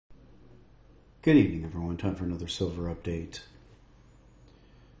Good evening, everyone. Time for another silver update.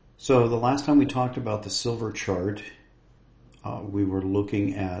 So the last time we talked about the silver chart, we were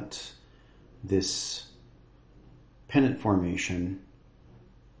looking at this pennant formation,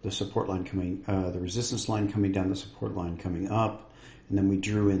 the support line coming, the resistance line coming down, the support line coming up, and then we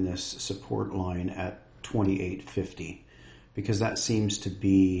drew in this support line at 28.50 because that seems to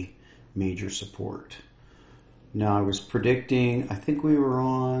be major support. Now I was predicting, I think we were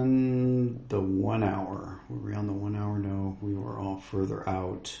on the 1 hour. Were we on the 1 hour? No, we were all further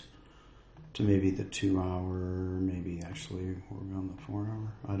out to maybe the 2 hour, maybe actually were we on the 4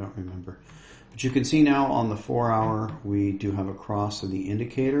 hour? I don't remember. But you can see now on the 4 hour, we do have a cross of the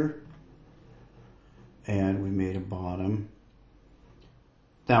indicator and we made a bottom.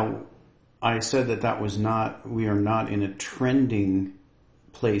 Now, I said that was not, we are not in a trending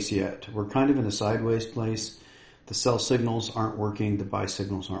place yet. We're kind of in a sideways place. The sell signals aren't working, the buy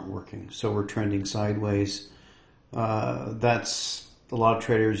signals aren't working. So we're trending sideways. That's a lot of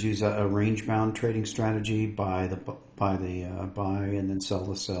traders use a range bound trading strategy, buy and then sell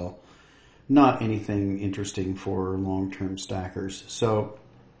the sell. Not anything interesting for long-term stackers. So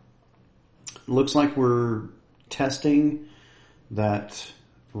looks like we're testing that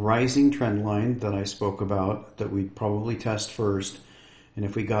rising trend line that I spoke about that we'd probably test first. And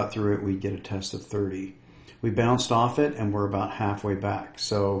if we got through it, we'd get a test of 30. We bounced off it and we're about halfway back.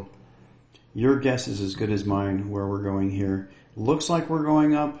 So your guess is as good as mine where we're going here. Looks like we're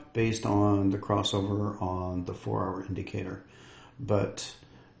going up based on the crossover on the 4 hour indicator. But,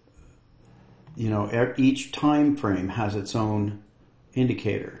 you know, each time frame has its own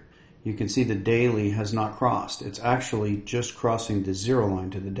indicator. You can see the daily has not crossed. It's actually just crossing the zero line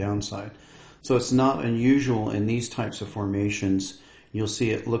to the downside. So it's not unusual in these types of formations. You'll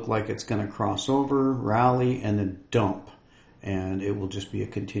see it look like it's going to cross over, rally, and then dump. And it will just be a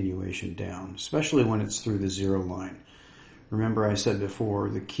continuation down, especially when it's through the zero line. Remember I said before,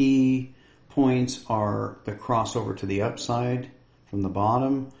 the key points are the crossover to the upside from the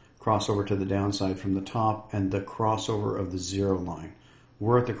bottom, crossover to the downside from the top, and the crossover of the zero line.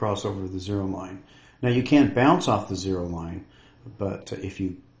 We're at the crossover of the zero line. Now you can't bounce off the zero line, but if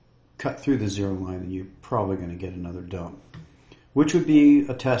you cut through the zero line, then you're probably going to get another dump, which would be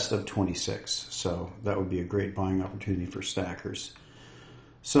a test of 26. So that would be a great buying opportunity for stackers.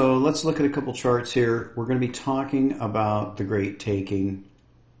 So let's look at a couple charts here. We're going to be talking about the great taking.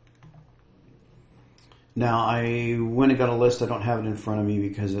 Now I went and got a list. I don't have it in front of me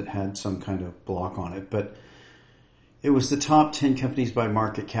because it had some kind of block on it, but it was the top 10 companies by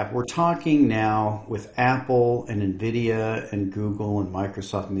market cap. We're talking now with Apple and Nvidia and Google and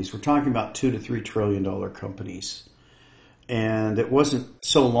Microsoft and these. We're talking about $2 to $3 trillion companies. And it wasn't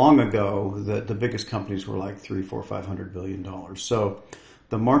so long ago that the biggest companies were like $300, $400, $500 billion. So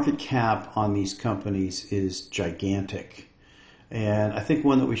the market cap on these companies is gigantic. And I think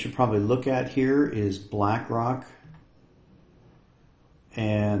one that we should probably look at here is BlackRock.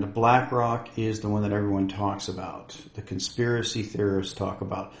 And BlackRock is the one that everyone talks about. The conspiracy theorists talk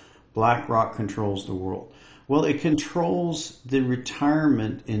about. BlackRock controls the world. Well, it controls the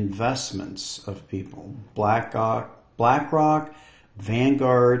retirement investments of people. BlackRock,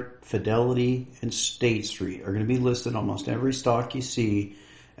 Vanguard, Fidelity, and State Street are going to be listed almost every stock you see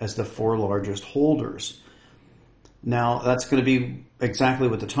as the 4 largest holders. Now, that's going to be exactly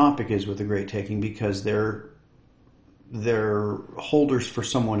what the topic is with the great taking because they're holders for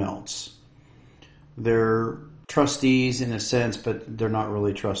someone else. They're trustees in a sense, but they're not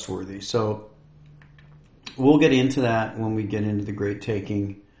really trustworthy. So we'll get into that when we get into the great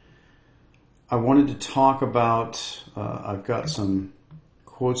taking. I wanted to talk about, I've got some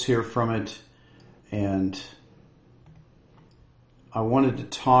quotes here from it, and I wanted to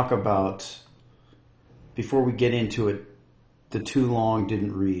talk about, before we get into it, the too long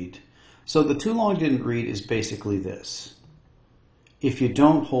didn't read. So the too long didn't read is basically this. If you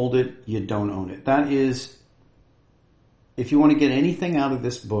don't hold it, you don't own it. That is, if you want to get anything out of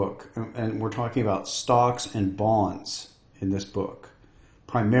this book, and we're talking about stocks and bonds in this book,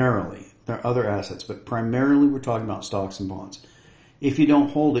 primarily. There are other assets, but primarily we're talking about stocks and bonds. If you don't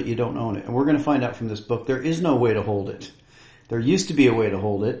hold it, you don't own it. And we're going to find out from this book, there is no way to hold it. There used to be a way to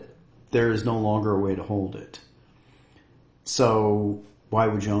hold it. There is no longer a way to hold it. So why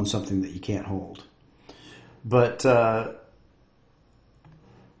would you own something that you can't hold? But a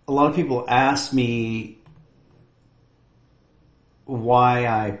lot of people ask me why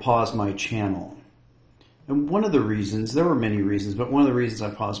I paused my channel. And one of the reasons, there were many reasons, but one of the reasons I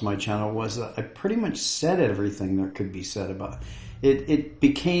paused my channel was that I pretty much said everything there could be said about it. It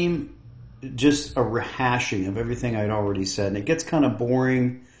became just a rehashing of everything I'd already said. And it gets kind of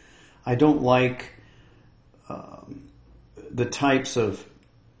boring. I don't like the types of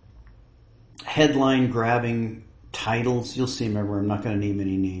headline grabbing titles. You'll see them everywhere. I'm not going to name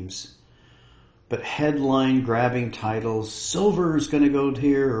any names. But headline grabbing titles, silver is going to go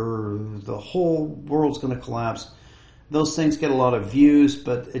here, or the whole world's going to collapse. Those things get a lot of views,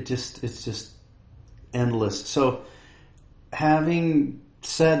 but it's just endless. So having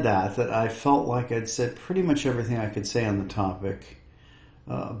said that I felt like I'd said pretty much everything I could say on the topic.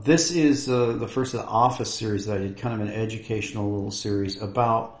 This is the first of the Office series that I did, kind of an educational little series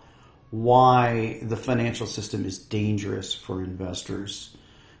about why the financial system is dangerous for investors.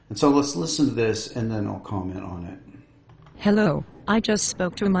 And so let's listen to this and then I'll comment on it. Hello, I just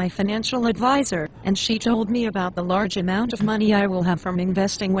spoke to my financial advisor and she told me about the large amount of money I will have from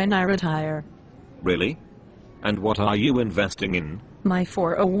investing when I retire. Really? And what are you investing in? My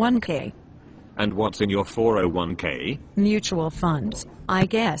 401k. And what's in your 401k? Mutual funds, I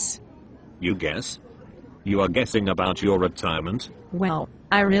guess. You guess? You are guessing about your retirement? Well,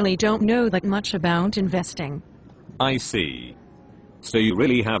 I really don't know that much about investing. I see. So you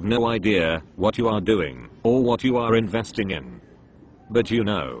really have no idea what you are doing or what you are investing in. But you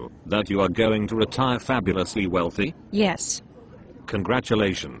know that you are going to retire fabulously wealthy? Yes.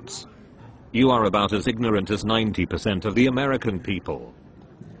 Congratulations. You are about as ignorant as 90% of the American people.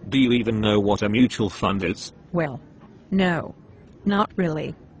 Do you even know what a mutual fund is? Well, no. Not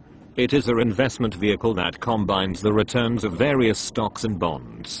really. It is an investment vehicle that combines the returns of various stocks and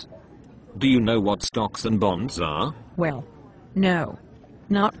bonds. Do you know what stocks and bonds are? Well, no.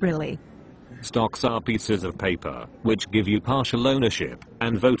 Not really. Stocks are pieces of paper which give you partial ownership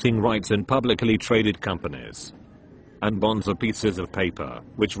and voting rights in publicly traded companies. And bonds are pieces of paper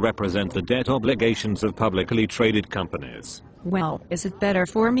which represent the debt obligations of publicly traded companies. Well, is it better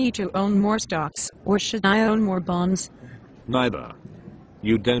for me to own more stocks, or should I own more bonds? Neither.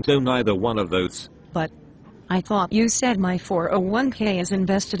 You don't own either one of those. But I thought you said my 401k is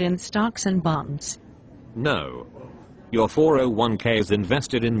invested in stocks and bonds. No. Your 401k is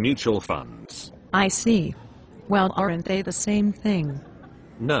invested in mutual funds. I see. Well, aren't they the same thing?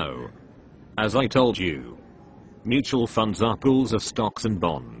 No. As I told you, mutual funds are pools of stocks and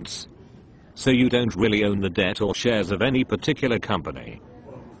bonds. So you don't really own the debt or shares of any particular company.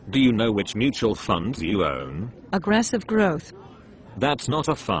 Do you know which mutual funds you own? Aggressive growth. That's not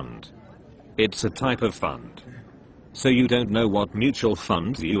a fund. It's a type of fund. So you don't know what mutual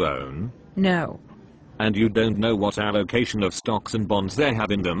funds you own? No. And you don't know what allocation of stocks and bonds they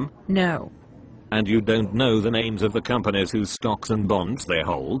have in them? No. And you don't know the names of the companies whose stocks and bonds they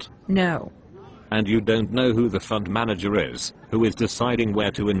hold? No. And you don't know who the fund manager is, who is deciding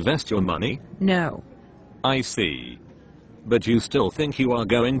where to invest your money? No. I see. But you still think you are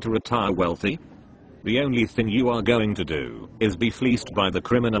going to retire wealthy? The only thing you are going to do is be fleeced by the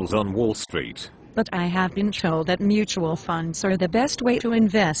criminals on Wall Street. But I have been told that mutual funds are the best way to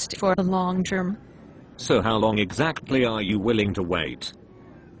invest for the long term. So how long exactly are you willing to wait?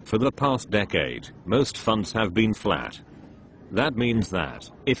 For the past decade, most funds have been flat. That means that,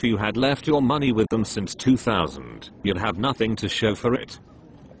 if you had left your money with them since 2000, you'd have nothing to show for it.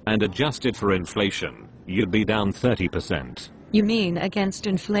 And adjusted for inflation, you'd be down 30%. You mean against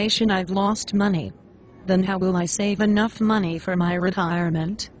inflation I've lost money? Then how will I save enough money for my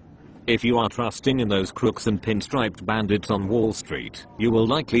retirement? If you are trusting in those crooks and pinstriped bandits on Wall Street, you will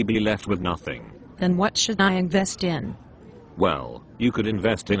likely be left with nothing. Then what should I invest in? Well, you could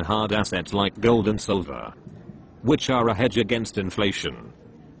invest in hard assets like gold and silver, which are a hedge against inflation.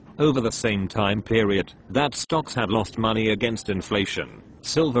 Over the same time period that stocks have lost money against inflation,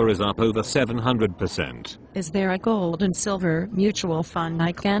 silver is up over 700%. Is there a gold and silver mutual fund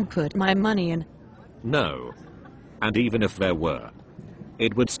I can put my money in? No. And even if there were,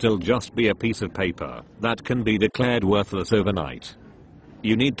 it would still just be a piece of paper that can be declared worthless overnight.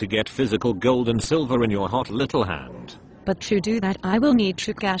 You need to get physical gold and silver in your hot little hand. But to do that I will need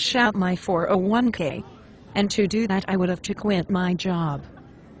to cash out my 401k. And to do that I would have to quit my job.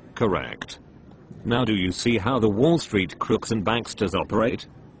 Correct. Now do you see how the Wall Street crooks and banksters operate?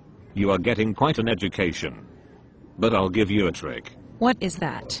 You are getting quite an education. But I'll give you a trick. What is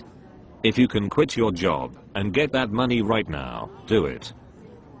that? If you can quit your job and get that money right now, do it.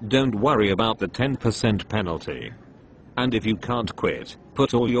 Don't worry about the 10% penalty. And if you can't quit,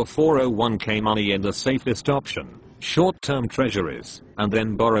 put all your 401k money in the safest option, short-term treasuries, and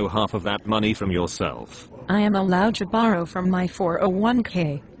then borrow half of that money from yourself. I am allowed to borrow from my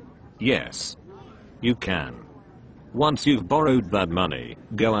 401k. Yes. You can. Once you've borrowed that money,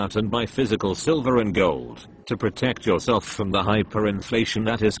 go out and buy physical silver and gold to protect yourself from the hyperinflation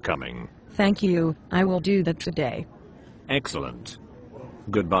that is coming. Thank you, I will do that today. Excellent.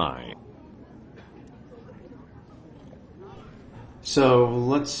 Goodbye. So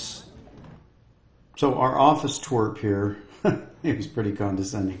our office twerp here, he was pretty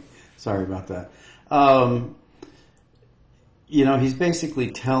condescending. Sorry about that. He's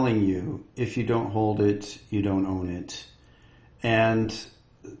basically telling you if you don't hold it, you don't own it. And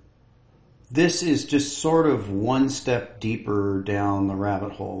this is just sort of one step deeper down the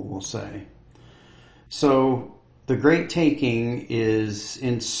rabbit hole, we'll say. So The Great Taking is,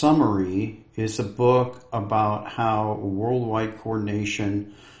 in summary, is a book about how worldwide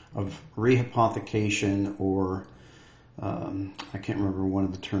coordination of rehypothecation, or I can't remember one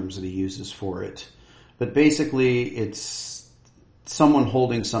of the terms that he uses for it, but basically it's someone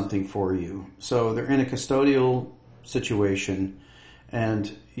holding something for you. So they're in a custodial situation,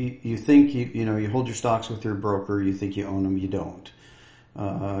 and you think you hold your stocks with your broker, you think you own them, you don't.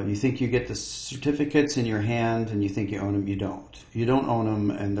 You think you get the certificates in your hand and you think you own them, you don't. You don't own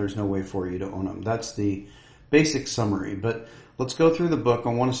them, and there's no way for you to own them. That's the basic summary. But let's go through the book. I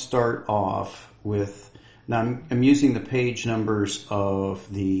want to start off with, now I'm using the page numbers of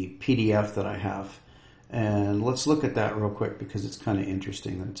the PDF that I have. And let's look at that real quick because it's kind of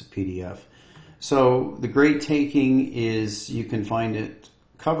interesting that it's a PDF. So The Great Taking is, you can find it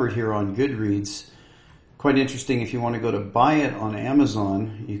covered here on Goodreads. Quite interesting. If you want to go to buy it on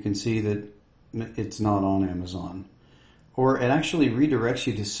Amazon, you can see that it's not on Amazon. Or it actually redirects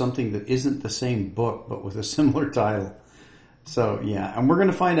you to something that isn't the same book, but with a similar title. So yeah, and we're going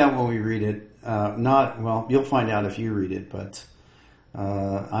to find out when we read it. You'll find out if you read it, but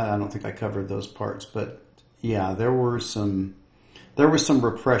I don't think I covered those parts. But yeah, there was some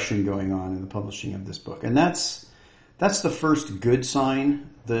repression going on in the publishing of this book, and that's the first good sign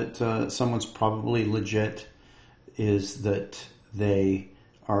that someone's probably legit, is that they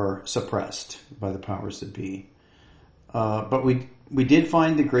are suppressed by the powers that be. But we did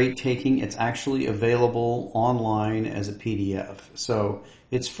find The Great Taking. It's actually available online as a PDF. So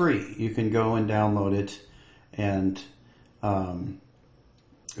it's free. You can go and download it and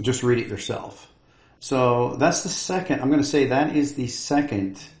just read it yourself. So that's the second. I'm going to say that is the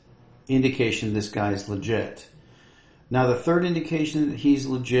second indication this guy's legit. Now, the third indication that he's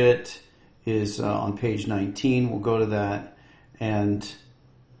legit is on page 19. We'll go to that. And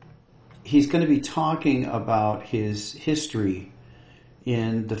he's going to be talking about his history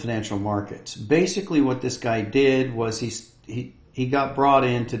in the financial markets. Basically, what this guy did was he got brought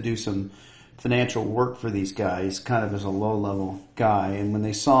in to do some financial work for these guys, kind of as a low-level guy. And when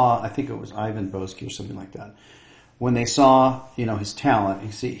they saw, I think it was Ivan Boesky or something like that, when they saw, his talent,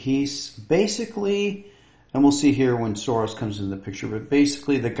 he's basically... And we'll see here when Soros comes into the picture, but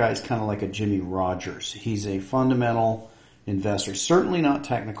basically the guy's kind of like a Jimmy Rogers. He's a fundamental investor. Certainly not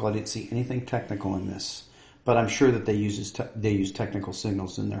technical. I didn't see anything technical in this, but I'm sure that they use technical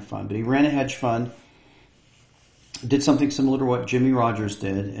signals in their fund. But he ran a hedge fund, did something similar to what Jimmy Rogers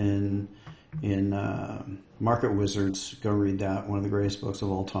did in Market Wizards. Go read that, one of the greatest books of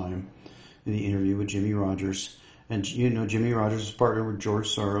all time, the interview with Jimmy Rogers. And Jimmy Rogers was partnered with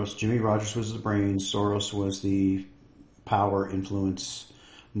George Soros. Jimmy Rogers was the brains. Soros was the power, influence,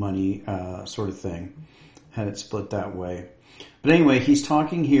 money sort of thing. Had it split that way. But anyway, he's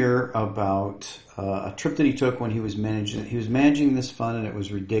talking here about a trip that he took when he was managing. He was managing this fund, and it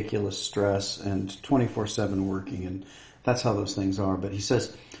was ridiculous stress and 24/7 working, and that's how those things are. But he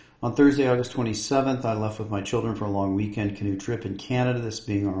says, on Thursday, August 27th, I left with my children for a long weekend canoe trip in Canada. This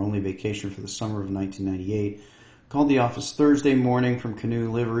being our only vacation for the summer of 1998. Called the office Thursday morning from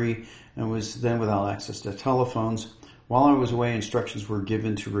canoe livery and was then without access to telephones. While I was away, instructions were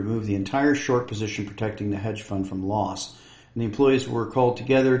given to remove the entire short position protecting the hedge fund from loss. And the employees were called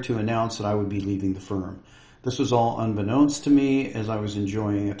together to announce that I would be leaving the firm. This was all unbeknownst to me as I was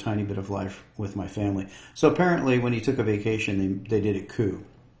enjoying a tiny bit of life with my family. So apparently when he took a vacation, they did a coup.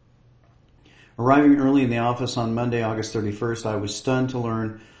 Arriving early in the office on Monday, August 31st, I was stunned to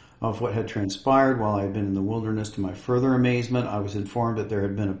learn of what had transpired while I had been in the wilderness. To my further amazement, I was informed that there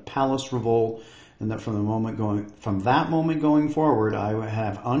had been a palace revolt, and that from that moment going forward, I would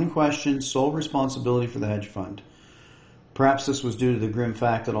have unquestioned sole responsibility for the hedge fund. Perhaps this was due to the grim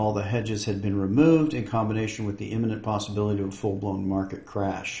fact that all the hedges had been removed in combination with the imminent possibility of a full-blown market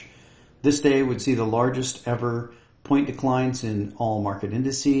crash. This day would see the largest ever point declines in all market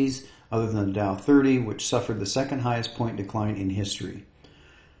indices, other than the Dow 30, which suffered the second highest point decline in history.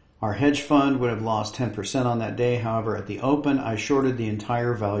 Our hedge fund would have lost 10% on that day. However, at the open, I shorted the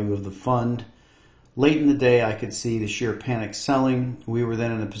entire value of the fund. Late in the day, I could see the sheer panic selling. We were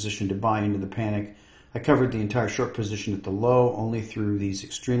then in a position to buy into the panic. I covered the entire short position at the low. Only through these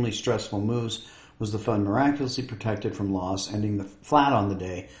extremely stressful moves was the fund miraculously protected from loss, ending flat on the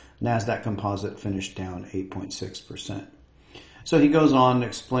day. NASDAQ Composite finished down 8.6%. So he goes on and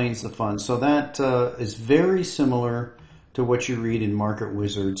explains the fund. So that is very similar to what you read in Market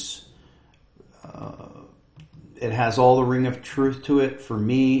Wizards. It has all the ring of truth to it. For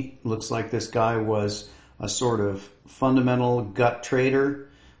me, looks like this guy was a sort of fundamental gut trader,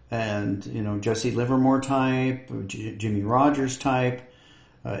 and Jesse Livermore type, Jimmy Rogers type,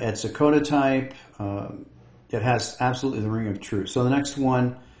 Ed Seykota type. It has absolutely the ring of truth. So the next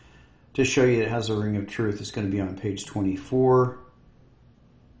one to show you it has a ring of truth is going to be on page 24.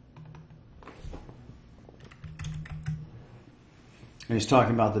 And he's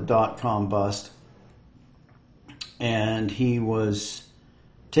talking about the dot-com bust. And he was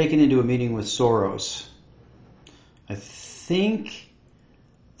taken into a meeting with Soros. I think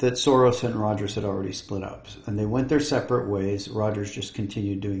that Soros and Rogers had already split up. And they went their separate ways. Rogers just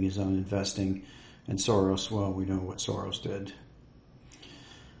continued doing his own investing. And Soros, well, we know what Soros did.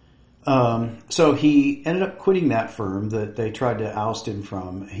 So he ended up quitting that firm that they tried to oust him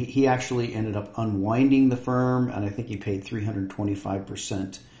from. He actually ended up unwinding the firm, and I think he paid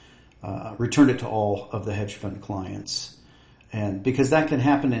 325%, returned it to all of the hedge fund clients. And because that can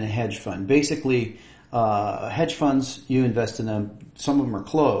happen in a hedge fund. Basically, hedge funds, you invest in them, some of them are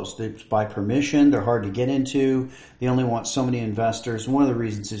closed. It's by permission, they're hard to get into, they only want so many investors. One of the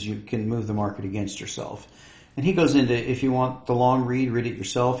reasons is you can move the market against yourself. And he goes into, if you want the long read it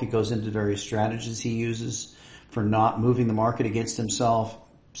yourself. He goes into various strategies he uses for not moving the market against himself,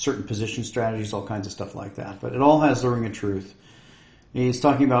 certain position strategies, all kinds of stuff like that. But it all has the ring of truth. He's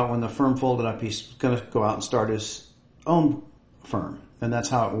talking about when the firm folded up, he's going to go out and start his own firm. And that's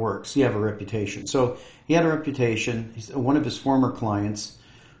how it works. You have a reputation. So he had a reputation. One of his former clients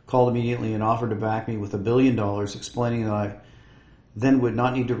called immediately and offered to back me with $1 billion, explaining that I then would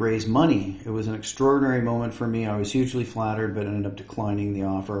not need to raise money. It was an extraordinary moment for me. I was hugely flattered, but ended up declining the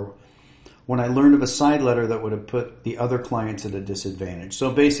offer when I learned of a side letter that would have put the other clients at a disadvantage. So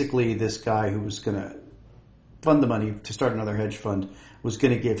basically, this guy who was going to fund the money to start another hedge fund was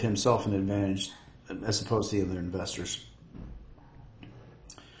going to give himself an advantage as opposed to the other investors.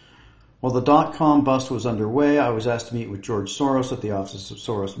 While the dot-com bust was underway, I was asked to meet with George Soros at the offices of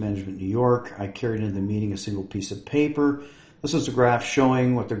Soros Management, New York. I carried into the meeting a single piece of paper. This was a graph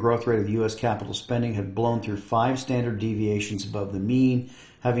showing what the growth rate of U.S. capital spending had blown through 5 standard deviations above the mean,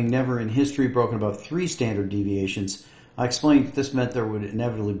 having never in history broken above 3 standard deviations. I explained that this meant there would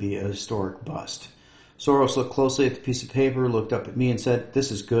inevitably be a historic bust. Soros looked closely at the piece of paper, looked up at me and said,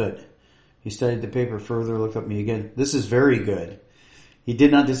 "This is good." He studied the paper further, looked up at me again. "This is very good." He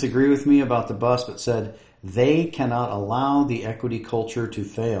did not disagree with me about the bust, but said, "They cannot allow the equity culture to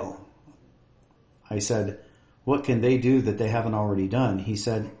fail." I said, "What can they do that they haven't already done?" He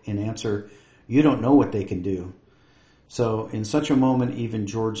said in answer, "You don't know what they can do." So in such a moment, even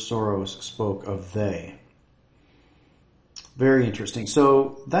George Soros spoke of they. Very interesting.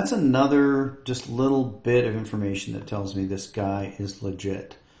 So that's another just little bit of information that tells me this guy is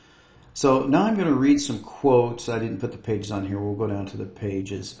legit. So now I'm going to read some quotes. I didn't put the pages on here. We'll go down to the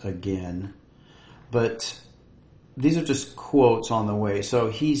pages again. But these are just quotes on the way. So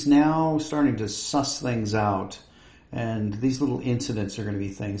he's now starting to suss things out. And these little incidents are going to be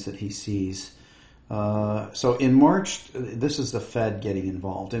things that he sees. So in March, this is the Fed getting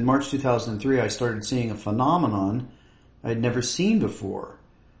involved. In March 2003, I started seeing a phenomenon I'd never seen before.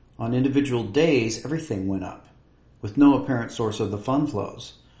 On individual days, everything went up, with no apparent source of the fund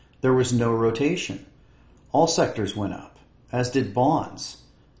flows. There was no rotation. All sectors went up, as did bonds.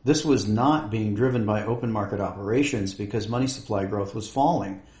 This was not being driven by open market operations because money supply growth was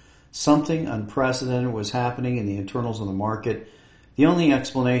falling. Something unprecedented was happening in the internals of the market. The only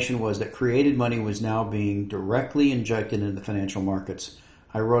explanation was that created money was now being directly injected into the financial markets.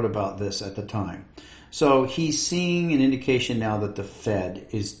 I wrote about this at the time. So he's seeing an indication now that the Fed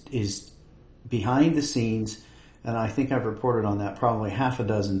is behind the scenes, and I think I've reported on that probably half a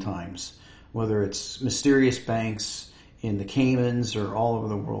dozen times, whether it's mysterious banks in the Caymans or all over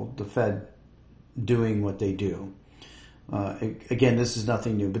the world, the Fed doing what they do. Again, this is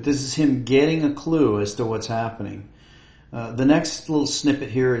nothing new, but this is him getting a clue as to what's happening. The next little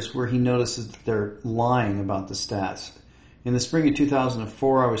snippet here is where he notices that they're lying about the stats. In the spring of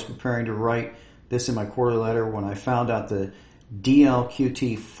 2004, I was preparing to write this in my quarterly letter when I found out the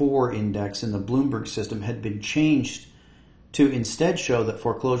DLQT4 index in the Bloomberg system had been changed to instead show that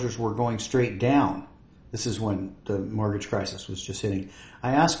foreclosures were going straight down. This is when the mortgage crisis was just hitting.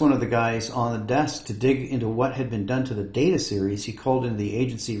 I asked one of the guys on the desk to dig into what had been done to the data series. He called in the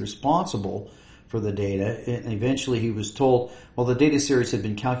agency responsible for the data. And eventually he was told, well, the data series had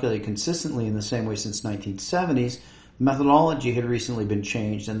been calculated consistently in the same way since 1970s. The methodology had recently been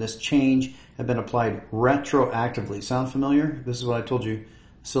changed, and this change had been applied retroactively. Sound familiar? This is what I told you,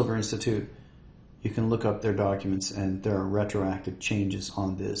 Silver Institute. You can look up their documents, and there are retroactive changes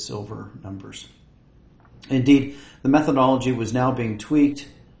on the silver numbers. Indeed, the methodology was now being tweaked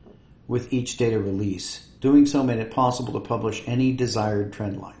with each data release. Doing so made it possible to publish any desired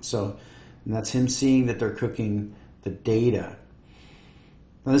trend line. So and that's him seeing that they're cooking the data.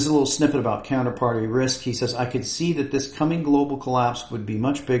 Now, this is a little snippet about counterparty risk. He says, I could see that this coming global collapse would be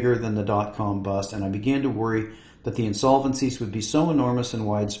much bigger than the dot-com bust, and I began to worry that the insolvencies would be so enormous and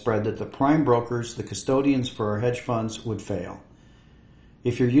widespread that the prime brokers, the custodians for our hedge funds, would fail.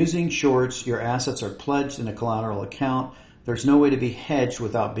 If you're using shorts, your assets are pledged in a collateral account. There's no way to be hedged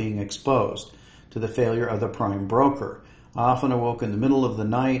without being exposed to the failure of the prime broker. I often awoke in the middle of the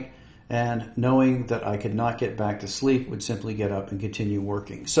night and knowing that I could not get back to sleep, would simply get up and continue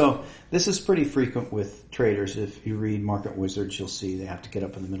working. So this is pretty frequent with traders. If you read Market Wizards, you'll see they have to get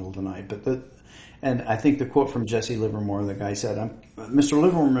up in the middle of the night. And I think the quote from Jesse Livermore, the guy said, Mr.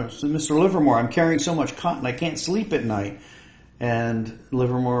 Livermore, I'm carrying so much cotton I can't sleep at night. And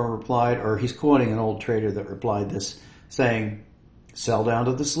Livermore replied, or he's quoting an old trader that replied this, saying, sell down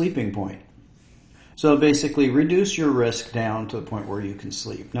to the sleeping point. So basically, reduce your risk down to the point where you can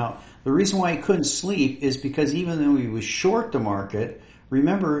sleep. Now, the reason why he couldn't sleep is because even though he was short the market,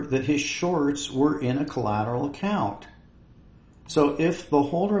 remember that his shorts were in a collateral account. So if the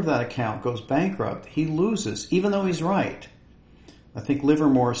holder of that account goes bankrupt, he loses, even though he's right. I think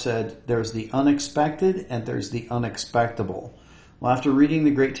Livermore said there's the unexpected and there's the unexpectable. Well, after reading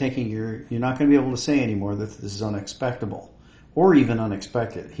The Great Taking, you're not going to be able to say anymore that this is unexpectable or even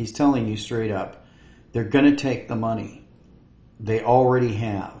unexpected. He's telling you straight up, they're going to take the money. They already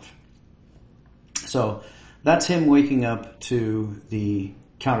have. So that's him waking up to the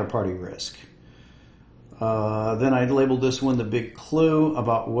counterparty risk. Then I labeled this one the big clue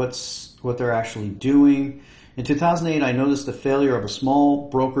about what they're actually doing. In 2008, I noticed the failure of a small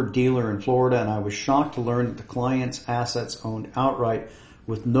broker-dealer in Florida, and I was shocked to learn that the client's assets owned outright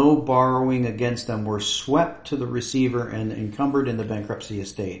with no borrowing against them were swept to the receiver and encumbered in the bankruptcy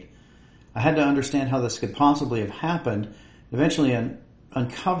estate. I had to understand how this could possibly have happened. Eventually, I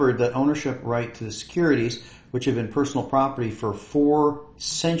uncovered that ownership right to the securities, which have been personal property for 4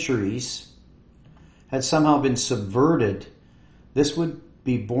 centuries, had somehow been subverted. This would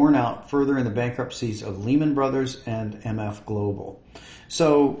be borne out further in the bankruptcies of Lehman Brothers and MF Global.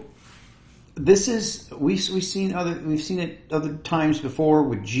 So this is we've seen it other times before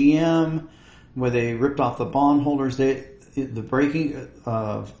with GM, where they ripped off the bondholders. The breaking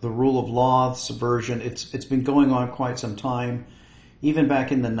of the rule of law, subversion. It's been going on quite some time, even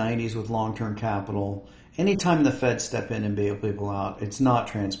back in the 90s with long-term capital. Anytime the Fed step in and bail people out, it's not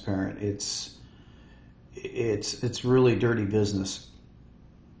transparent. It's really dirty business.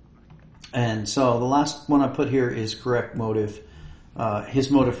 And so the last one I put here is correct motive, his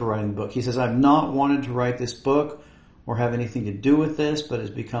motive for writing the book. He says, I've not wanted to write this book or have anything to do with this, but it's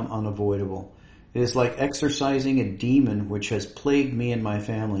become unavoidable. It is like exorcising a demon which has plagued me and my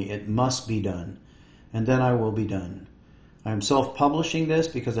family. It must be done, and then I will be done. I am self-publishing this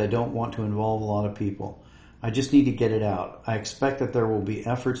because I don't want to involve a lot of people. I just need to get it out. I expect that there will be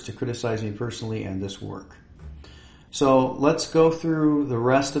efforts to criticize me personally and this work. So let's go through the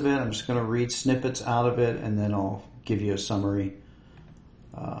rest of it. I'm just going to read snippets out of it, and then I'll give you a summary.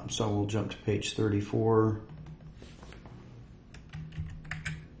 So we'll jump to page 34.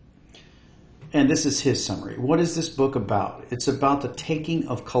 And this is his summary. What is this book about? It's about the taking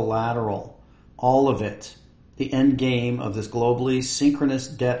of collateral, all of it, the end game of this globally synchronous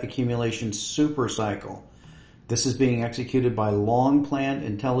debt accumulation supercycle. This is being executed by long-planned,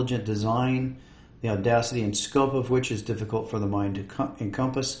 intelligent design, the audacity and scope of which is difficult for the mind to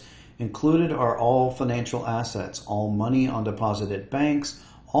encompass. Included are all financial assets, all money on deposit at banks,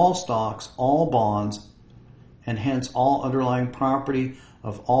 all stocks, all bonds, and hence all underlying property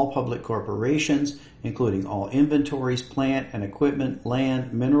of all public corporations, including all inventories, plant and equipment,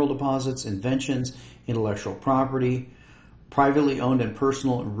 land, mineral deposits, inventions, intellectual property, privately owned and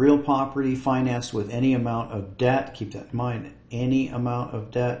personal and real property financed with any amount of debt. Keep that in mind. Any amount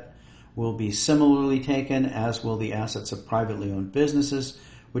of debt will be similarly taken, as will the assets of privately owned businesses,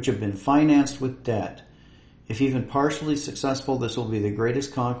 which have been financed with debt. If even partially successful, this will be the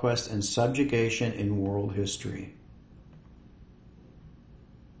greatest conquest and subjugation in world history.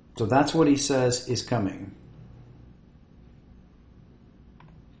 So that's what he says is coming.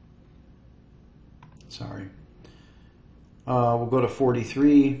 Sorry. We'll go to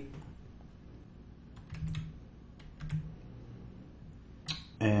 43.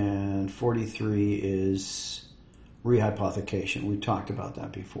 43 is rehypothecation. We've talked about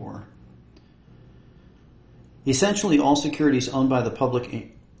that before. Essentially, all securities owned by the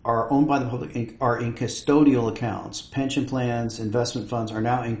public are in custodial accounts. Pension plans, investment funds are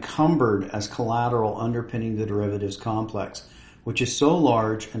now encumbered as collateral underpinning the derivatives complex, which is so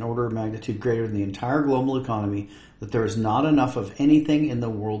large, an order of magnitude greater than the entire global economy, that there is not enough of anything in the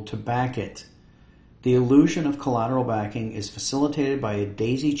world to back it. The illusion of collateral backing is facilitated by a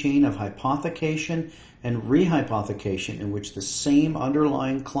daisy chain of hypothecation and rehypothecation in which the same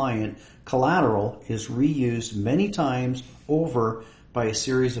underlying client collateral is reused many times over by a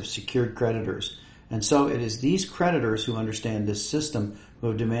series of secured creditors. And so it is these creditors who understand this system who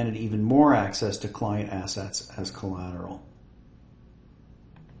have demanded even more access to client assets as collateral.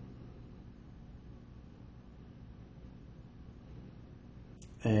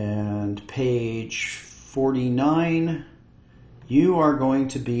 And page 49, you are going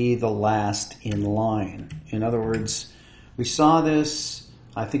to be the last in line. In other words, we saw this,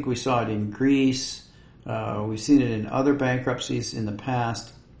 I think we saw it in Greece, we've seen it in other bankruptcies in the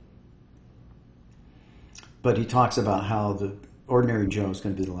past, but he talks about how the ordinary Joe is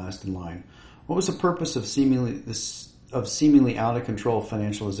going to be the last in line. What was the purpose of seemingly out of control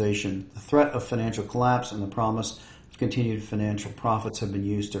financialization? The threat of financial collapse and the promise of continued financial profits have been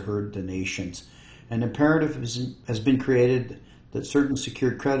used to herd the nations. An imperative has been created that certain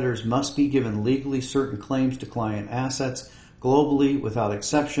secured creditors must be given legally certain claims to client assets globally without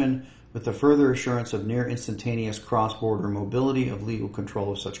exception, with the further assurance of near instantaneous cross-border mobility of legal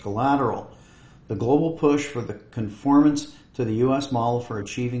control of such collateral. The global push for the conformance to the U.S. model for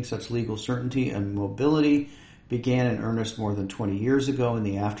achieving such legal certainty and mobility began in earnest more than 20 years ago in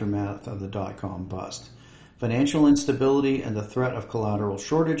the aftermath of the dot-com bust. Financial instability and the threat of collateral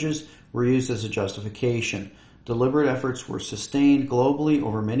shortages were used as a justification. Deliberate efforts were sustained globally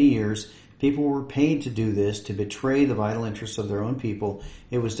over many years. People were paid to do this, to betray the vital interests of their own people.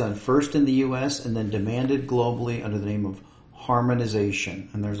 It was done first in the U.S. and then demanded globally under the name of harmonization.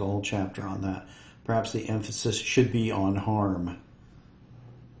 And there's a whole chapter on that. Perhaps the emphasis should be on harm.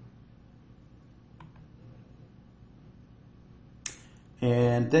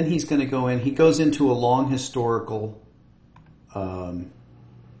 And then he's going to go in. He goes into a long historical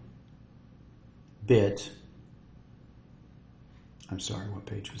bit. I'm sorry, what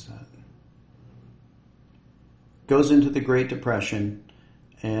page was that? Goes into the Great Depression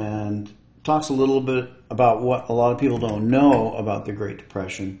and talks a little bit about what a lot of people don't know about the Great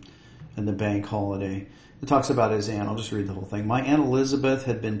Depression and the bank holiday. It talks about his aunt. I'll just read the whole thing. My Aunt Elizabeth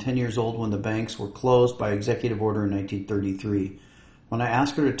had been 10 years old when the banks were closed by executive order in 1933. When I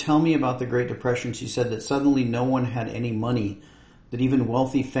asked her to tell me about the Great Depression, she said that suddenly no one had any money, that even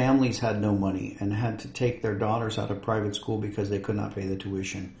wealthy families had no money and had to take their daughters out of private school because they could not pay the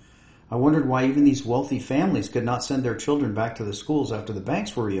tuition. I wondered why even these wealthy families could not send their children back to the schools after the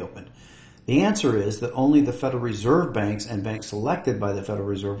banks were reopened. The answer is that only the Federal Reserve banks and banks selected by the Federal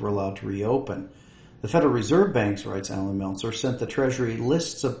Reserve were allowed to reopen. The Federal Reserve banks, writes Alan Meltzer, sent the Treasury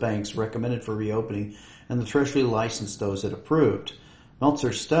lists of banks recommended for reopening, and the Treasury licensed those it approved.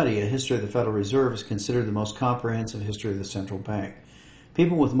 Meltzer's study, A History of the Federal Reserve, is considered the most comprehensive history of the central bank.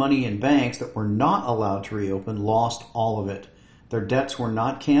 People with money in banks that were not allowed to reopen lost all of it. Their debts were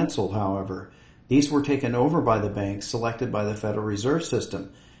not canceled, however. These were taken over by the banks selected by the Federal Reserve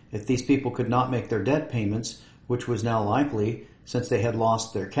System. If these people could not make their debt payments, which was now likely since they had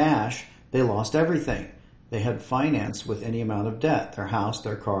lost their cash, they lost everything. They had financed with any amount of debt, their house,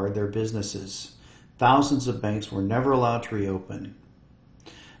 their car, their businesses. Thousands of banks were never allowed to reopen.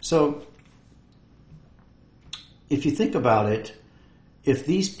 So, if you think about it, if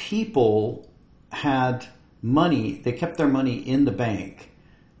these people had money, they kept their money in the bank,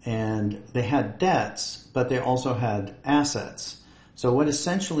 and they had debts, but they also had assets. So what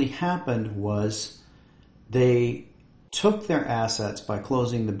essentially happened was they took their assets by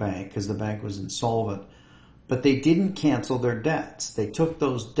closing the bank because the bank was insolvent, but they didn't cancel their debts. They took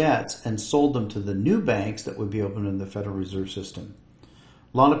those debts and sold them to the new banks that would be open in the Federal Reserve System.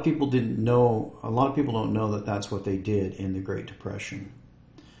 A lot of people don't know that that's what they did in the Great Depression.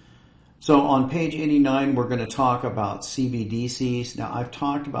 So on page 89, we're going to talk about CBDCs. Now, I've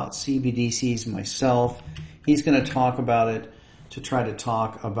talked about CBDCs myself. He's going to talk about it to try to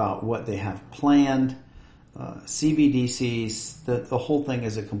talk about what they have planned. CBDCs, the whole thing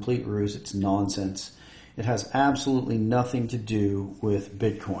is a complete ruse. It's nonsense. It has absolutely nothing to do with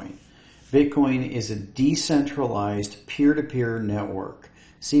Bitcoin. Bitcoin is a decentralized peer-to-peer network.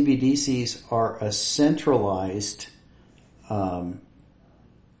 CBDCs are a centralized,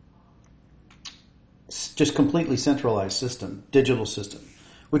 just completely centralized system, digital system,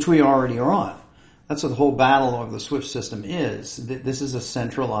 which we already are on. That's what the whole battle over the SWIFT system is. This is a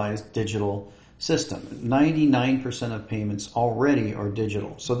centralized digital system. 99% of payments already are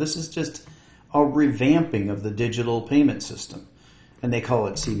digital. So this is just a revamping of the digital payment system. And they call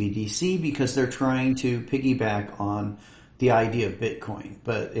it CBDC because they're trying to piggyback on the idea of Bitcoin.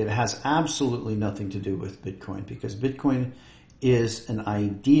 But it has absolutely nothing to do with Bitcoin, because Bitcoin is an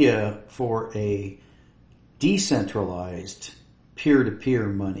idea for a decentralized peer-to-peer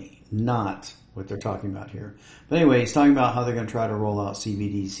money, not what they're talking about here. But anyway, he's talking about how they're going to try to roll out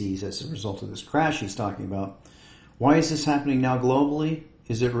CBDCs as a result of this crash he's talking about. Why is this happening now globally?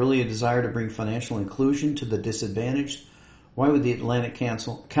 Is it really a desire to bring financial inclusion to the disadvantaged? Why would the Atlantic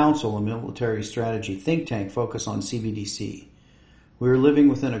Council, a military strategy think tank, focus on CBDC? We are living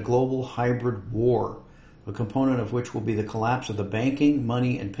within a global hybrid war, a component of which will be the collapse of the banking,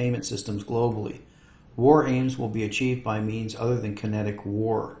 money, and payment systems globally. War aims will be achieved by means other than kinetic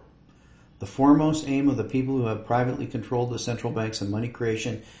war. The foremost aim of the people who have privately controlled the central banks and money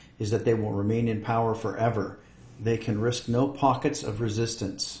creation is that they will remain in power forever. They can risk no pockets of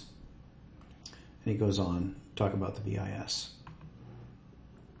resistance. And he goes on to talk about the BIS.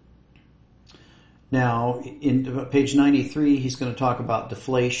 Now, in page 93, he's going to talk about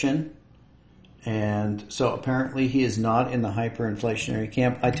deflation. And so apparently he is not in the hyperinflationary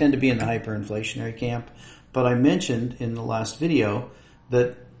camp. I tend to be in the hyperinflationary camp, but I mentioned in the last video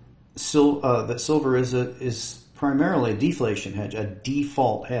that silver is primarily a deflation hedge, a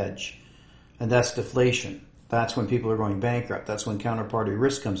default hedge, and that's deflation. That's when people are going bankrupt. That's when counterparty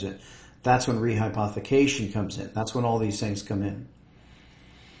risk comes in. That's when rehypothecation comes in. That's when all these things come in.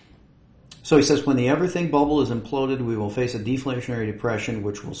 So he says, when the everything bubble is imploded, we will face a deflationary depression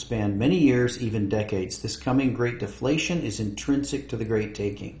which will span many years, even decades. This coming great deflation is intrinsic to the great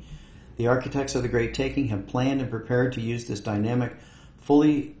taking. The architects of the great taking have planned and prepared to use this dynamic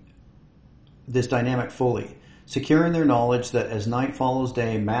fully, secure in their knowledge that as night follows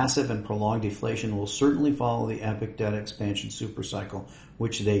day, massive and prolonged deflation will certainly follow the epic debt expansion supercycle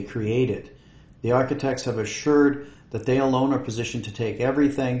which they created. The architects have assured that they alone are positioned to take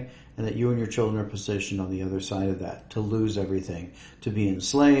everything, and that you and your children are positioned on the other side of that, to lose everything, to be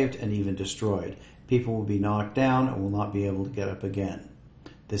enslaved and even destroyed. People will be knocked down and will not be able to get up again.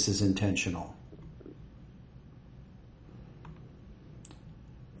 This is intentional.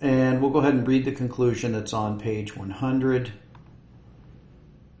 And we'll go ahead and read the conclusion that's on page 100.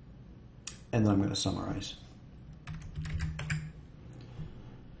 And then I'm going to summarize.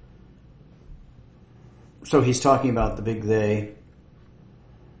 So he's talking about the big they.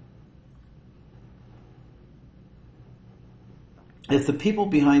 If the people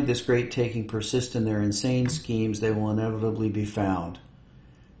behind this great taking persist in their insane schemes, they will inevitably be found.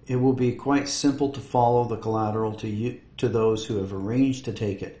 It will be quite simple to follow the collateral to those who have arranged to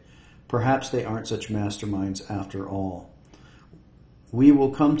take it. Perhaps they aren't such masterminds after all. We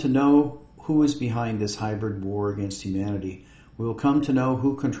will come to know who is behind this hybrid war against humanity. We will come to know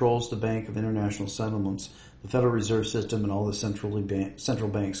who controls the Bank of International Settlements, the Federal Reserve System, and all the central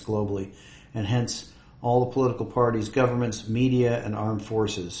banks globally, and hence all the political parties, governments, media, and armed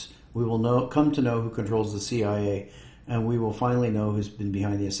forces. We will come to know who controls the CIA, and we will finally know who's been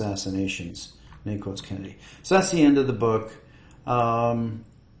behind the assassinations. And he quotes Kennedy. So that's the end of the book.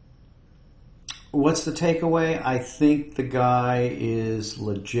 What's the takeaway? I think the guy is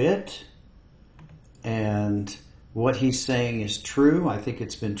legit, and what he's saying is true. I think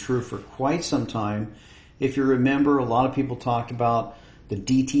it's been true for quite some time. If you remember, a lot of people talked about the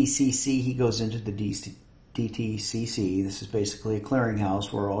DTCC. He goes into the DTCC. This is basically a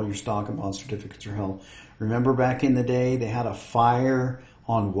clearinghouse where all your stock and bond certificates are held. Remember back in the day, they had a fire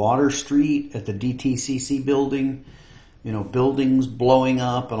on Water Street at the DTCC building. You know, buildings blowing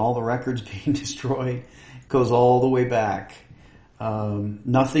up and all the records being destroyed. It goes all the way back.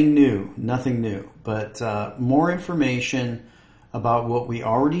 Nothing new. But more information about what we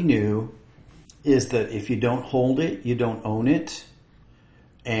already knew is that if you don't hold it, you don't own it.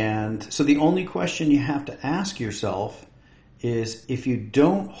 And so the only question you have to ask yourself is, if you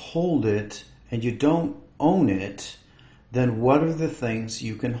don't hold it and you don't own it, then what are the things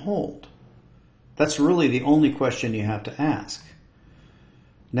you can hold? That's really the only question you have to ask.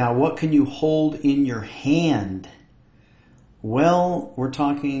 Now, what can you hold in your hand? Well, we're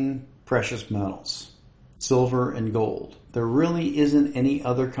talking precious metals, silver and gold. There really isn't any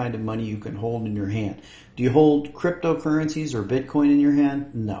other kind of money you can hold in your hand. Do you hold cryptocurrencies or Bitcoin in your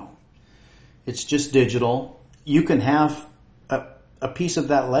hand? No. It's just digital. You can have a piece of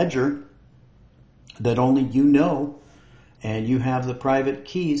that ledger that only you know, and you have the private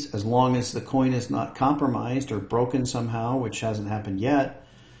keys as long as the coin is not compromised or broken somehow, which hasn't happened yet.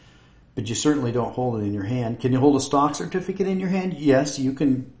 but you certainly don't hold it in your hand. Can you hold a stock certificate in your hand? Yes, you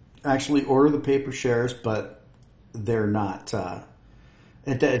can actually order the paper shares, but they're not,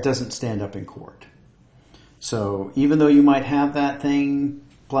 it doesn't stand up in court. So even though you might have that thing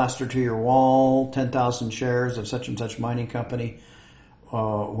plastered to your wall, 10,000 shares of such and such mining company,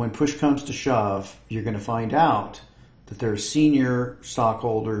 when push comes to shove, you're going to find out that there are senior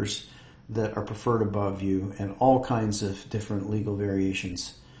stockholders that are preferred above you and all kinds of different legal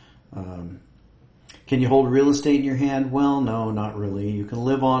variations. Can you hold real estate in your hand? Well, no, not really. You can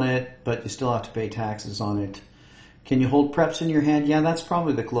live on it, but you still have to pay taxes on it. Can you hold preps in your hand? Yeah, that's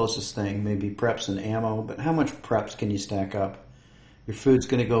probably the closest thing. Maybe preps and ammo, but how much preps can you stack up? Your food's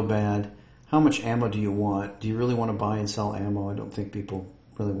going to go bad. How much ammo do you want? Do you really want to buy and sell ammo? I don't think people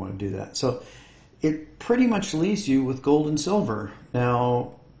really want to do that. So it pretty much leaves you with gold and silver.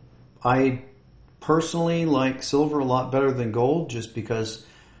 Now, I personally like silver a lot better than gold just because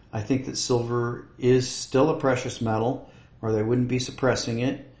I think that silver is still a precious metal, or they wouldn't be suppressing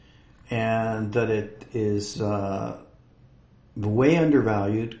it, and that it is way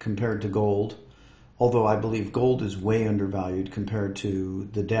undervalued compared to gold, although I believe gold is way undervalued compared to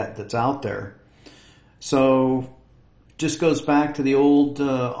the debt that's out there. So just goes back to the old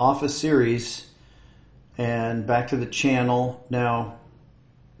Office series and back to the channel. Now,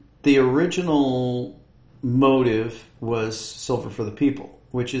 the original motive was silver for the people,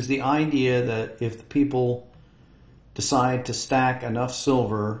 which is the idea that if the people decide to stack enough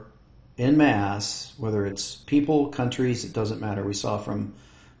silver in mass, whether it's people, countries, it doesn't matter. We saw from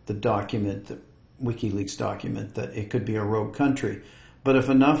the document, the WikiLeaks document, that it could be a rogue country. But if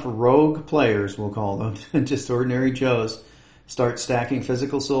enough rogue players, we'll call them, just ordinary Joes, start stacking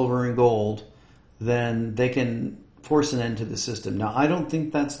physical silver and gold, then they can force an end to the system. Now, I don't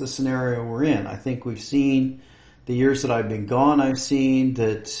think that's the scenario we're in. I think we've seen, the years that I've been gone, I've seen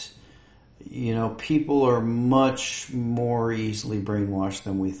that, people are much more easily brainwashed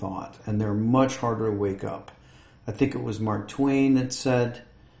than we thought, and they're much harder to wake up. I think it was Mark Twain that said,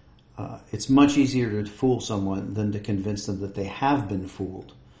 it's much easier to fool someone than to convince them that they have been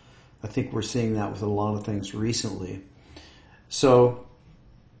fooled. I think we're seeing that with a lot of things recently. So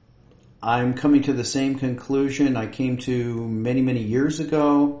I'm coming to the same conclusion I came to many, many years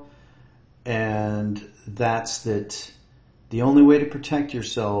ago, and that's that the only way to protect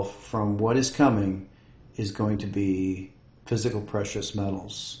yourself from what is coming is going to be physical precious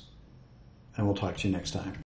metals. And we'll talk to you next time.